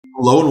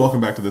Hello and welcome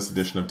back to this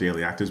edition of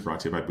Daily Actives brought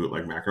to you by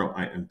Bootleg Macro.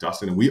 I am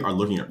Dustin and we are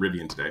looking at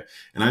Rivian today.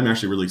 And I'm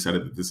actually really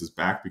excited that this is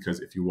back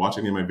because if you watch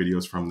any of my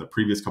videos from the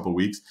previous couple of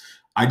weeks,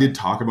 I did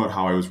talk about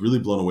how I was really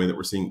blown away that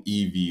we're seeing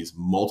EVs,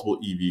 multiple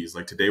EVs.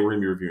 Like today we're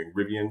going to be reviewing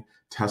Rivian,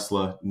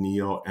 Tesla,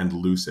 NIO, and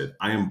Lucid.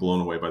 I am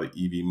blown away by the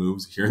EV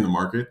moves here in the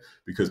market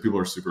because people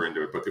are super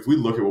into it. But if we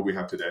look at what we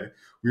have today,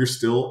 we are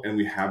still, and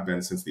we have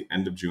been since the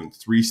end of June,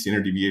 3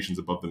 standard deviations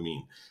above the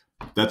mean.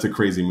 That's a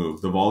crazy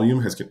move. The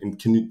volume has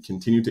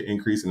continued to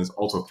increase and is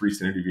also 3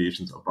 standard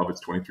deviations above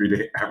its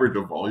 23-day average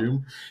of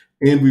volume.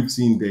 And we've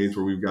seen days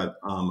where we've got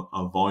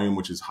a volume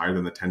which is higher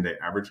than the 10-day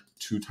average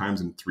 2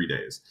 times in 3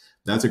 days.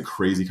 That's a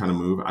crazy kind of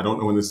move. I don't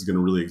know when this is going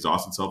to really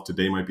exhaust itself.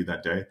 Today might be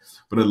that day,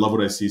 but I love what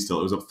I see still.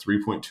 It was up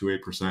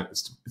 3.28%.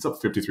 It's up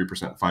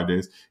 53% in 5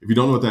 days. If you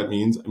don't know what that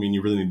means, I mean,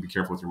 you really need to be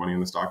careful with your money in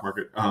the stock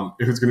market.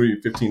 If it's going to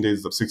be 15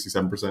 days, it's up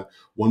 67%,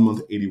 1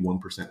 month,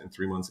 81%, and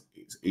 3 months,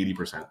 it's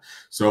 80%.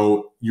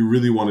 So you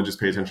really want to just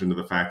pay attention to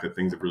the fact that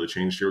things have really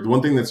changed here. The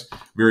one thing that's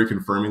very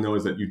confirming though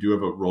is that you do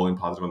have a rolling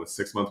positive on the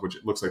 6 month, which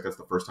it looks like that's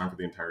the first time for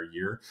the entire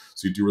year.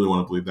 So you do really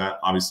want to believe that.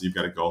 Obviously, you've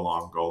got to go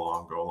long,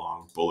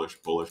 bullish,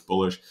 bullish,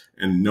 bullish,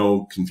 and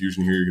no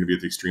confusion here. You're going to be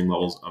at the extreme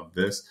levels of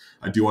this.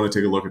 I do want to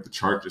take a look at the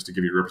chart just to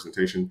give you a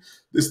representation.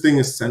 This thing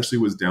essentially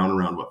was down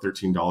around what,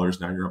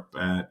 $13. Now you're up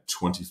at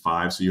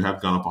 25. So you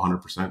have gone up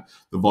 100%.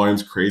 The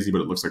volume's crazy,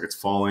 but it looks like it's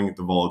falling.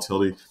 The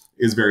volatility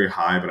is very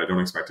high, but I don't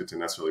expect it to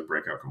necessarily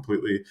break out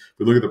completely. If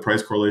we look at the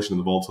price correlation and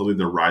the volatility,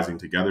 they're rising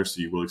together,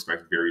 so you will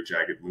expect very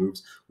jagged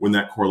moves. When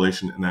that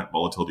correlation and that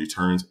volatility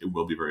turns, it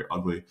will be very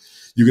ugly.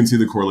 You can see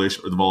the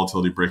correlation or the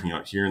volatility breaking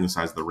out here in the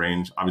size of the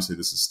range. Obviously,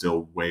 this is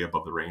still way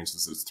above the range.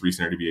 This is 3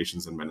 standard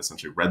deviations and been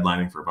essentially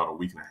redlining for about a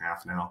week and a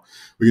half now.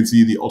 We can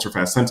see the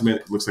ultra-fast sentiment.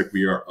 It looks like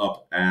we are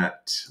up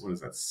at, what is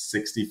that,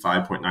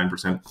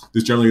 65.9%.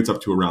 This generally gets up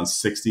to around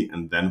 60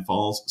 and then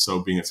falls,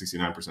 so being at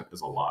 69%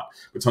 is a lot.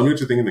 But tell me what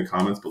you think in the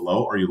comments below.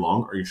 Are you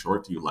long? Are you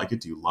short? Do you like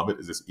it? Do you love it?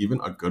 Is this even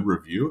a good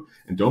review?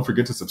 And don't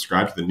forget to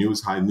subscribe to the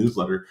News High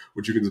newsletter,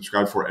 which you can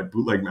subscribe for at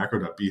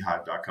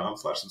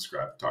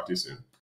bootlegmacro.beehive.com/subscribe. Talk to you soon.